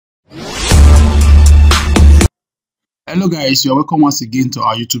Hello guys, you're welcome once again to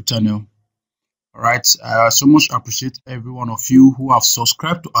our YouTube channel. Alright, I so much appreciate every one of you who have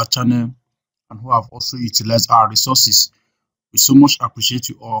subscribed to our channel and who have also utilized our resources. We so much appreciate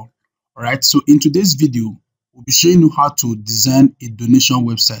you all. Alright, so in today's video, we'll be showing you how to design a donation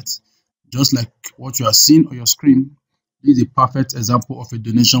website. Just like what you are seeing on your screen, this is a perfect example of a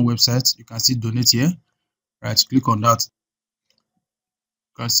donation website. You can see donate here. Right, click on that.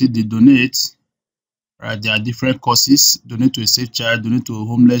 You can see the donate. Right, there are different causes. Donate to a safe child, donate to a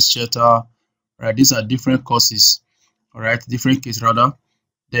homeless shelter. Right, these are different causes. All right, different case rather.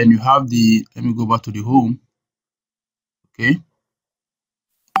 Then you have the, let me go back to the home. Okay,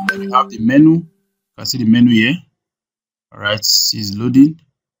 then you have the menu. You can see the menu here. All right, it's loading.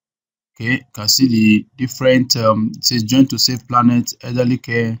 Okay, you can see the different it says join to save planet, elderly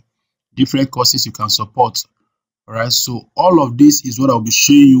care, different causes you can support. All right, so all of this is what I'll be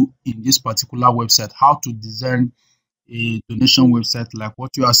showing you in this particular website, how to design a donation website like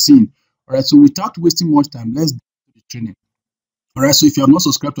what you are seeing. All right, so without wasting much time, let's do the training. All right, so if you have not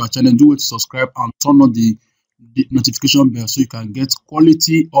subscribed to our channel, do it to subscribe and turn on the notification bell so you can get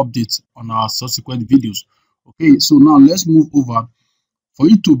quality updates on our subsequent videos. Okay, so now let's move over. For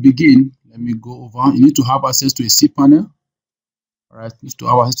you to begin, let me go over. You need to have access to a cPanel. All right, you need to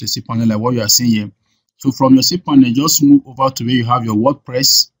have access to a cPanel like what you are seeing here. So from your cPanel, just move over to where you have your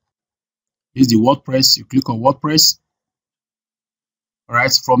WordPress. This is the WordPress. You click on WordPress. All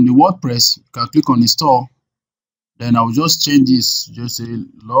right, from the WordPress, you can click on install. Then I'll just change this, just say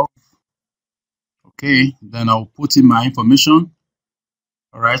love. Okay, then I'll put in my information.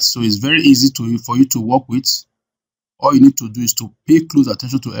 All right, so it's very easy for you to work with. All you need to do is to pay close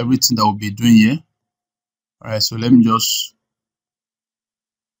attention to everything that we'll be doing here. All right, so let me just.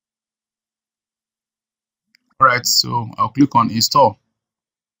 All right, so I'll click on install.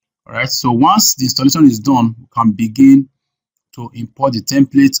 All right, so once the installation is done, we can begin to import the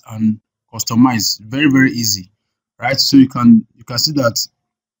template and customize. Very easy. Right, so you can see that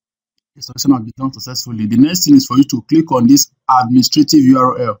the installation has been done successfully. The next thing is for you to click on this administrative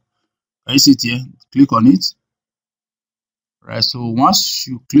URL. Can you see it here? Click on it. Right, so once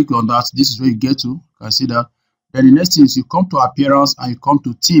you click on that, this is where you get to. You can see that. Then the next thing is you come to appearance and you come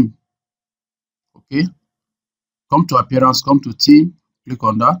to theme. Okay, come to appearance, come to theme, click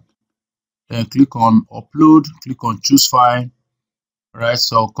on that. Then click on upload, click on choose file. Right,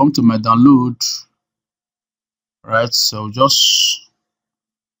 so come to my download. Right, so just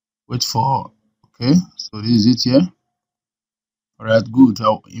wait for, okay, so this is it here. All right, good.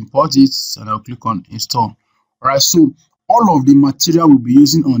 I'll import it and I'll click on install. All right, so all of the material we'll be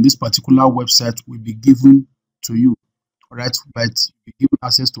using on this particular website will be given to you. All right, but you'll be given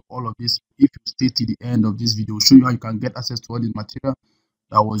access to all of this if you stay to the end of this video. We'll show you how you can get access to all the material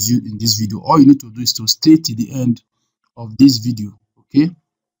that was used in this video. All you need to do is to stay to the end of this video. Okay,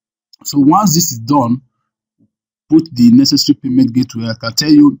 so once this is done, put the necessary payment gateway. I can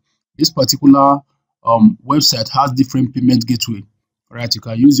tell you this particular website has different payment gateway. All right, you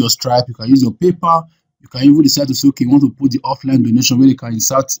can use your Stripe, you can use your PayPal, you can even decide to say, okay, you want to put the offline donation where you can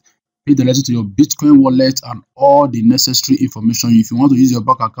insert, pay directly to your Bitcoin wallet and all the necessary information. If you want to use your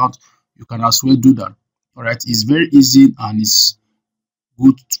bank account, you can as well do that. All right, it's very easy and it's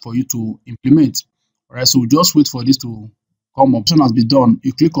good for you to implement. All right, so just wait for this to come up. Option has been done.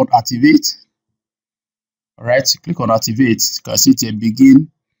 You click on activate. All right, click on activate. You can see it here, begin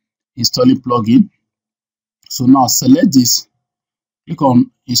installing plugin. So now select this, click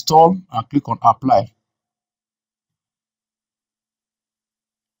on install and click on apply.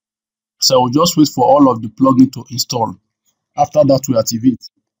 So we'll just wait for all of the plugin to install. After that, we activate.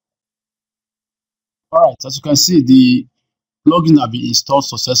 All right, as you can see, the plugin have been installed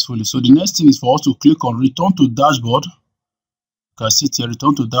successfully. So the next thing is for us to click on return to dashboard. You can see it here,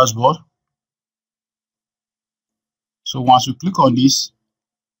 return to dashboard. So once you click on this,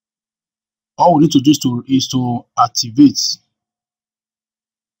 all we need to do is to activate.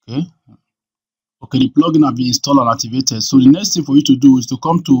 Okay, the plugin have been installed and activated. So the next thing for you to do is to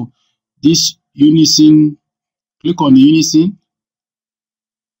come to this Unison, click on the Unison.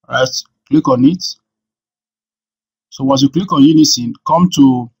 Right, click on it. So once you click on Unison, come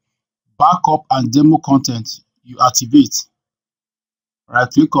to backup and demo content, you activate. Right,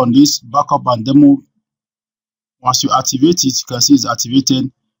 click on this backup and demo. Once you activate it, you can see it's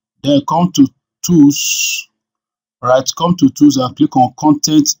activated. Then come to tools. Right, come to tools and click on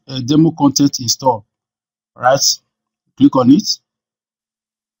content, demo content install. Right, click on it.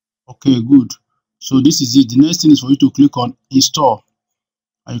 Okay, good. So this is it. The next thing is for you to click on install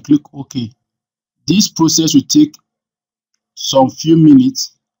and you click OK. This process will take some few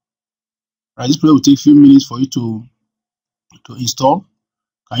minutes. Right, this process will take few minutes for you to to install.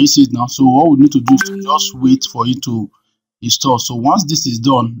 Can you see it now? So what we need to do is to just wait for it to install. So once this is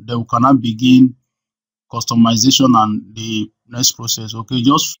done, then we can now begin customization and the next process. Okay,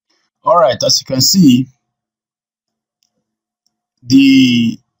 just all right. As you can see,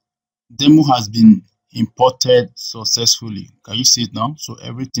 the demo has been imported successfully. Can you see it now? So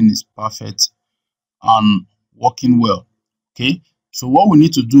everything is perfect and working well. Okay, so what we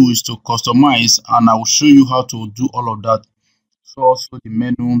need to do is to customize, and I will show you how to do all of that. So also the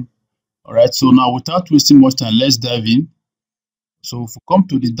menu. All right, so now without wasting much time, let's dive in. So if we come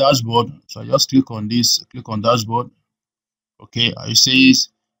to the dashboard, so I just click on this, click on dashboard. Okay, it says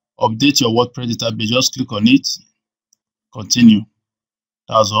update your WordPress database. Just click on it, continue.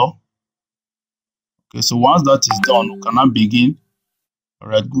 That's all. Okay, so once that is done, we can now begin. All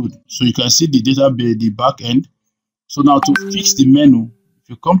right, good. So you can see the database, the back end. So now to fix the menu, if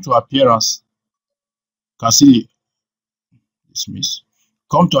you come to appearance, you can see dismiss.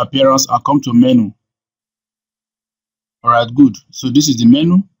 Come to appearance and come to menu. All right, good. So this is the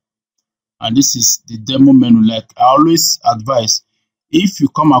menu, and this is the demo menu. Like I always advise, if you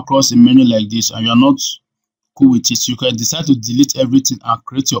come across a menu like this and you're not cool with it, you can decide to delete everything and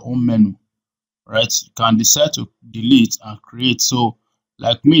create your own menu. Right, you can decide to delete and create. So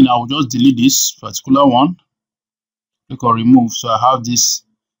like me now, I will just delete this particular one, click on remove. So I have this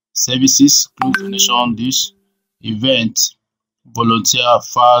services, close donation, this event, volunteer,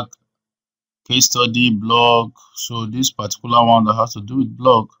 fag, case study, blog. So this particular one that has to do with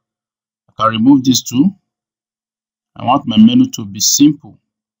blog, I can remove these two. I want my menu to be simple.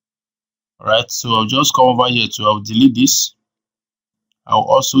 All right, so I'll just come over here to, I'll delete this. I'll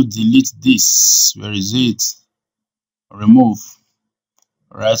also delete this. Where is it? Remove.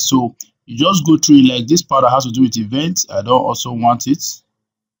 All right, so you just go through it. Like this part that has to do with events, I don't also want it.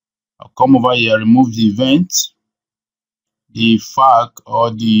 I'll come over here, remove the event, the FAQ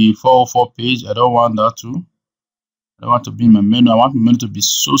or the 404 page. I don't want that too. I don't want to be in my menu. I want my menu to be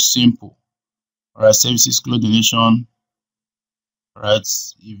so simple. All right, services, close donation. All right,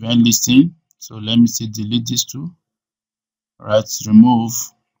 event listing. So let me see, delete these two. All right, remove.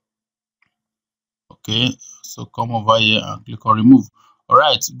 Okay, so come over here and click on remove. All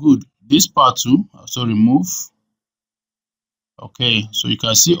right, good. This part too, also remove. Okay, so you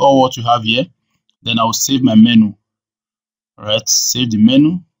can see all what you have here. Then I'll save my menu. All right, save the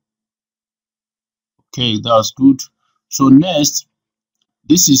menu. Okay, that's good. So next,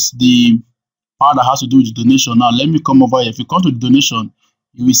 this is the part that has to do with the donation. Now let me come over here. If you come to the donation,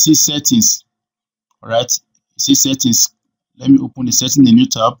 you will see settings. All right, you see settings. Let me open the setting in the new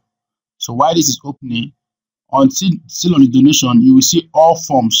tab. So while this is opening, still on the donation, you will see all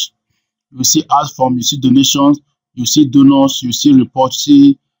forms. You will see add form, you see donations, you see donors, you see reports,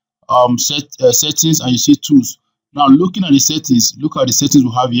 you see settings, and you see tools. Now looking at the settings, look at the settings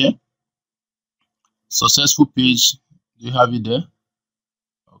we have here. Successful page, do you have it there?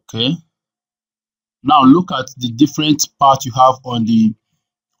 Okay. Now look at the different part you have on the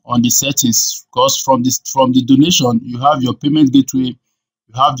settings, because from the donation you have your payment gateway,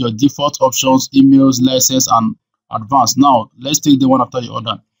 you have your default options, emails, license, and advanced. Now let's take them one after the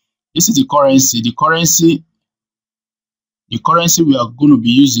other. This is the currency. The currency we are going to be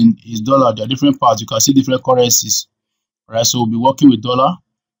using is dollar. There are different parts. You can see different currencies. Right, so we'll be working with dollar.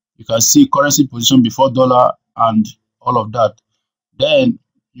 You can see currency position before dollar and all of that. Then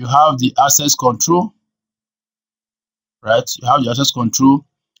you have the access control. Right, you have the access control,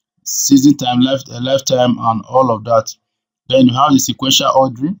 season time, lifetime, and all of that. Then you have the sequential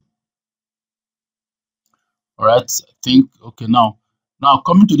ordering. All right, I think okay. Now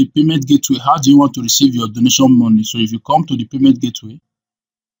coming to the payment gateway, how do you want to receive your donation money? So if you come to the payment gateway,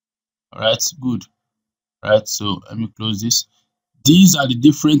 all right, good. All right, so let me close this. These are the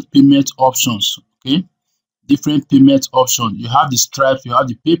different payment options. Okay, different payment options. You have the Stripe, you have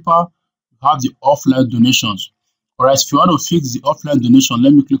the PayPal, you have the offline donations. All right, if you want to fix the offline donation,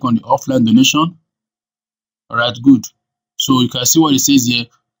 let me click on the offline donation. All right, good. So you can see what it says here.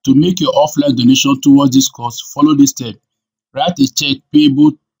 To make your offline donation towards this cause, follow this step. Write a check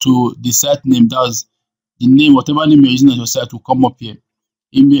payable to the site name. That's the name, whatever name you're using at your site will come up here.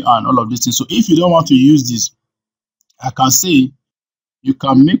 Email and all of these things. So if you don't want to use this, I can say you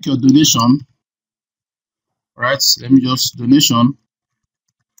can make your donation. All right, let me just donation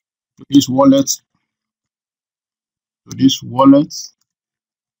to this wallet,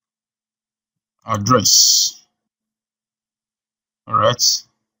 address. All right.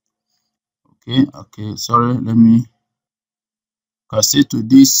 Okay, sorry, let me say to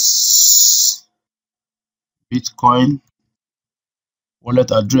this Bitcoin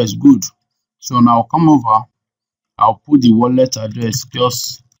wallet address. Good. So now come over I'll put the wallet address,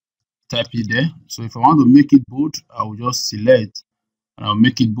 just type it there. So if I want to make it bold, I will just select and I'll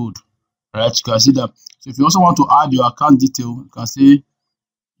make it bold. Right, you can see that. So if you also want to add your account detail, you can say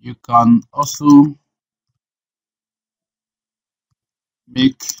you can also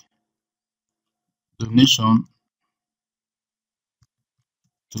make donation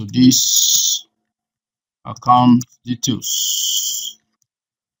to this account details.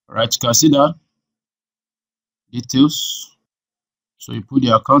 Right, you can see that details. So you put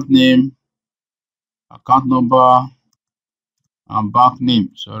the account name, account number, and bank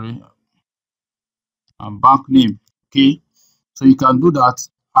name. Sorry, and bank name. Okay, so you can do that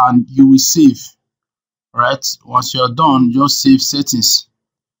and you will save. Right, once you're done, just save settings.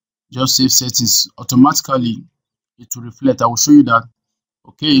 Just save settings. Automatically, it will reflect. I will show you that.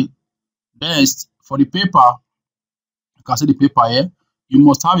 Okay, next for the paper, you can see the paper here. You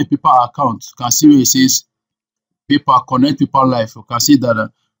must have a paper account. You can see where it says paper connect paper life. You can see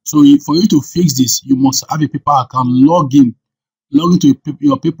that. So for you to fix this, you must have a paper account. Log into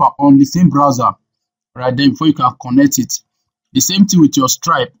your paper on the same browser, right? Then before you can connect it. The same thing with your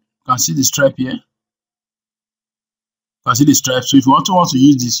Stripe. You can see the Stripe here. You can see the Stripe. So if you want to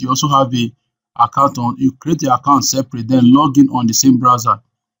use this, you also have a account on. You create the account separate, then log in on the same browser.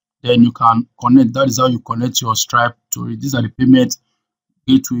 Then you can connect. That is how you connect your Stripe to it. These are the payment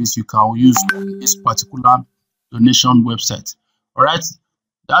gateways you can use on this particular donation website. All right.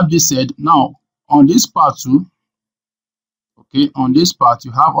 That being said, now on this part too, okay, on this part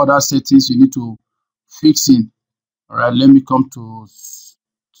you have other settings you need to fix in. All right, let me come to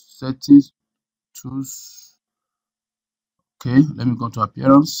settings, tools. Okay, let me go to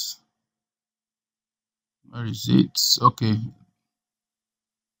appearance. Where is it? Okay.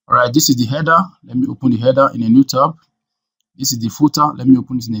 All right, this is the header. Let me open the header in a new tab. This is the footer. Let me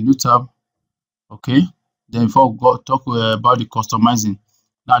open it in a new tab. Okay, then before we go talk about the customizing.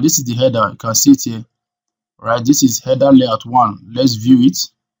 Now this is the header. You can see it here. All right, this is header layout 1. Let's view it.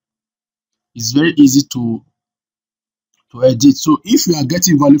 It's very easy to edit. So if you are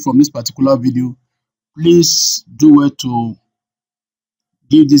getting value from this particular video, please do well to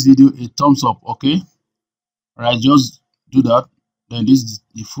give this video a thumbs up. Okay, all right, just do that. Then this is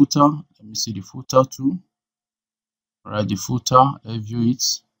the footer. Let me see the footer too. All right, the footer, let's view it.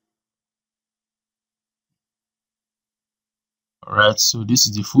 All right, so this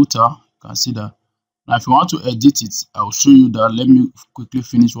is the footer. You can see that. Now if you want to edit it, I'll show you that. Let me quickly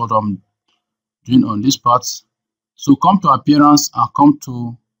finish what I'm doing on this part. So come to appearance and come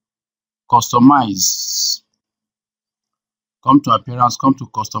to customize. Come to appearance, come to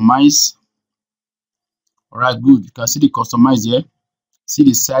customize. All right, good. You can see the customize here. See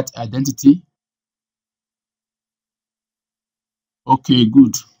the site identity. Okay,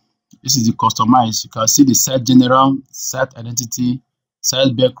 good. This is the customize. You can see the site general, site identity,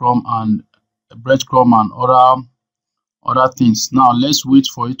 site background, and breadcrumb, and other things. Now let's wait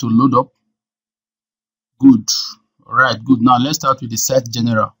for it to load up. Good. All right, good. Now let's start with the site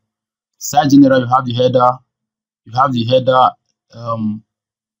general. Site general, you have the header. You have the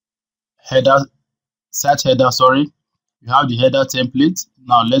site header. Sorry. You have the header template.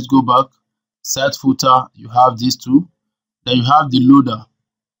 Now let's go back. Site footer. You have these two. Then you have the loader.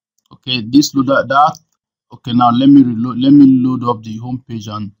 Okay, this loader that. Okay, now let me reload. Let me load up the home page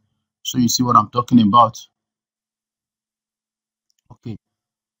and so you see what I'm talking about. Okay.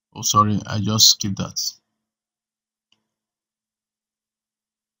 Oh, sorry, I just skipped that.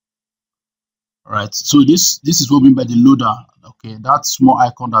 All right. So this is what I mean by the loader. Okay, that small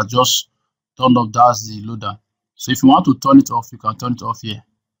icon that just turned off, that's the loader. So if you want to turn it off, you can turn it off here.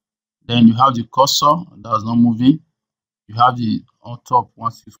 Then you have the cursor that's not moving. You have the on top.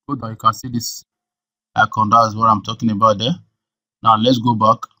 Once you scroll down, you can see this icon. That's what I'm talking about there. Now let's go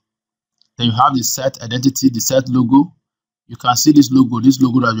back. Then you have the site identity, the site logo. You can see this logo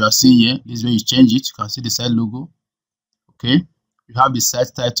that you are seeing here. This is where you change it. You can see the site logo. Okay. You have the site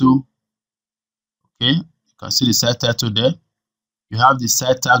title. Okay. You can see the site title there. You have the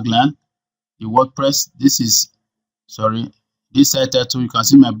site tagline, the WordPress. This site title. You can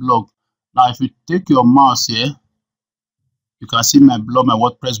see my blog. Now, if you take your mouse here, you can see my blog, my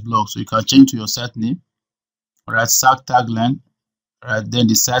WordPress blog. So you can change to your site name. All right, site tagline. All right, then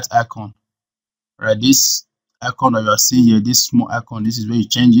the site icon. All right, this icon that you are seeing here, this small icon, this is where you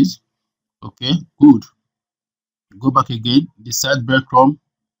change it. Okay, good. Go back again. The site breadcrumb. You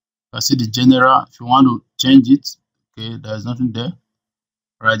can see the general. If you want to change it, okay, there is nothing there.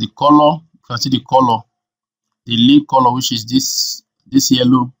 All right, the color. You can see the color, the link color, which is this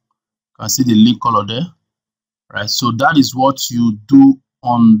yellow. You can see the link color there. Right, so that is what you do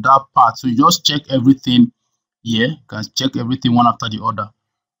on that part. So you just check everything here. You can check everything one after the other.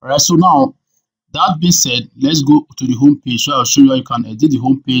 All right, so now that being said, let's go to the home page. So I'll show you how you can edit the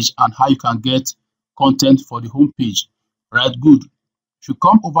home page and how you can get content for the home page. All right, good. If you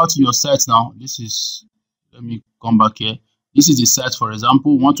come over to your site now, this is, let me come back here. This is the site, for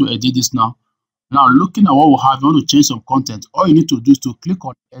example. We want to edit this now. Now, looking at what we have, you want to change some content. All you need to do is to click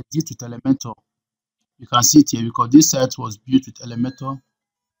on Edit with Elementor. You can see it here because this site was built with Elementor.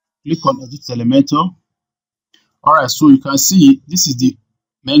 Click on Edit Elementor. All right, so you can see this is the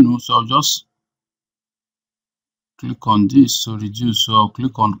menu. So I'll just click on this to reduce. So I'll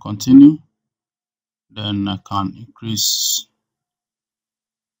click on Continue. Then I can increase.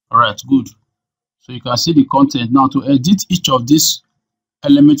 All right, good. So you can see the content. Now to edit each of these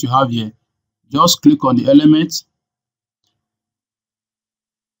elements you have here, just click on the element.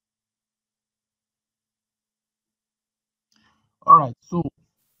 All right, so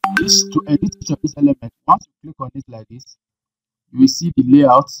this to edit each of these elements, once you click on it like this, you will see the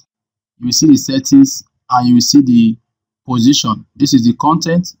layout, you will see the settings, and you will see the position. This is the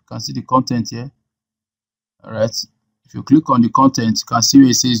content. You can see the content here. All right, if you click on the content, you can see where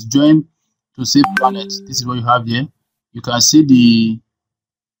it says join to save planet. This is what you have here. You can see the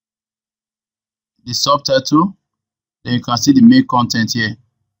subtitle, then you can see the main content here.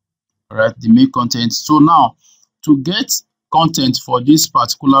 All right, the main content. So now to get content for this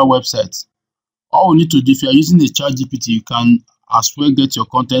particular website, all we need to do, if you are using the ChatGPT, you can as well get your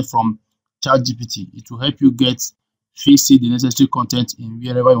content from ChatGPT. It will help you fix the necessary content in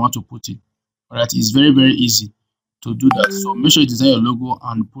wherever you want to put it. All right, it's very, very easy to do that. So make sure you design your logo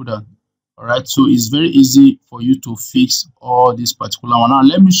and put that. All right, so it's very easy for you to fix all this particular one. Now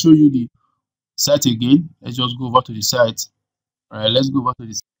let me show you the site again. Let's just go over to the site. All right, let's go over to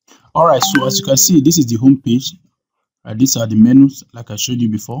this. All right, so as you can see, this is the home page. Right, these are the menus like I showed you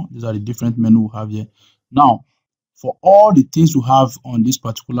before. These are the different menus we have here. Now, for all the things we have on this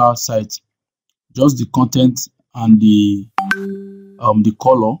particular site, just the content and the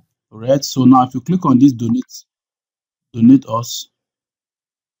color. All right. So now, if you click on this donate us.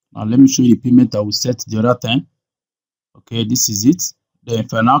 Now let me show you the payment that we set the other time. Okay, this is it. Then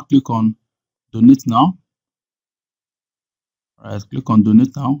if I now click on donate now, all right, click on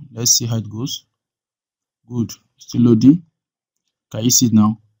donate now. Let's see how it goes. Good, still loading. Can you see it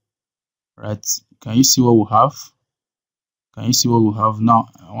now? Right, can you see what we have? Can you see what we have now?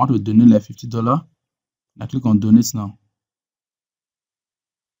 I want to donate like $50. I click on donate now.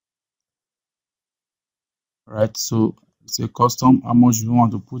 All right, so it's a custom. How much you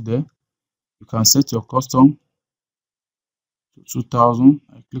want to put there? You can set your custom to 2,000.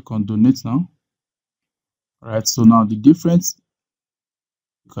 I click on donate now. All right, so now the difference,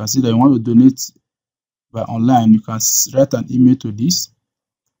 you can see that you want to donate by online. You can write an email to this.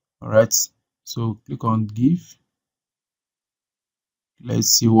 All right, so click on give. Let's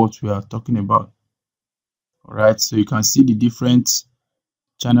see what we are talking about. All right, so you can see the different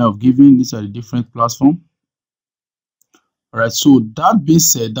channel of giving. These are the different platforms. All right, so that being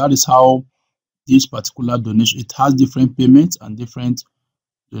said, that is how this particular donation, it has different payments and different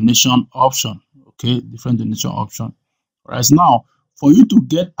donation option. Okay, different donation option. All right, now for you to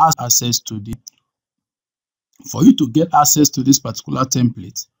get access to this particular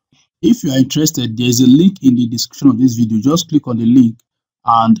template, if you are interested, there is a link in the description of this video. Just click on the link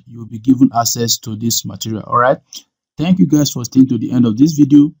and you'll be given access to this material. All right, thank you guys for staying to the end of this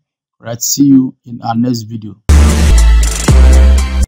video. All right, see you in our next video.